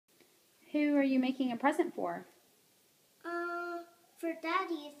Who are you making a present for? For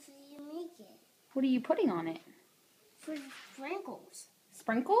Daddy if you make it. What are you putting on it? For sprinkles.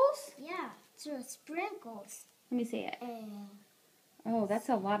 Sprinkles? Yeah, so sprinkles. Let me see it. Oh, that's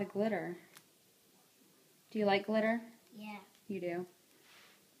a lot of glitter. Do you like glitter? Yeah. You do?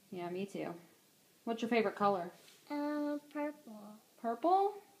 Yeah, me too. What's your favorite color? Purple.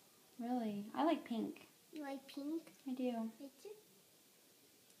 Purple? Really? I like pink. You like pink? I do.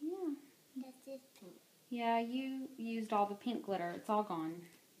 Yeah. That's it, pink. Yeah, you used all the pink glitter. It's all gone.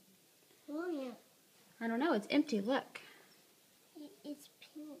 Oh, yeah. I don't know. It's empty. Look. It's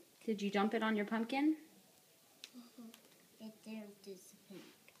pink. Did you dump it on your pumpkin? It is pink.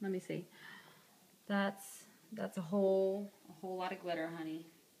 Let me see. That's a whole lot of glitter, honey.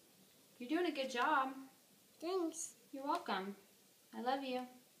 You're doing a good job. Thanks. You're welcome. I love you.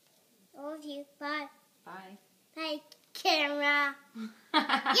 Love you. Bye. Bye. Bye, camera. You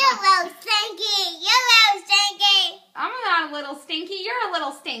little stinky. You little stinky. I'm not a little stinky. You're a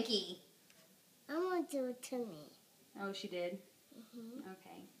little stinky. I'm going to do it to me. Oh, she did?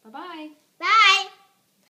 Okay. Bye-bye. Bye.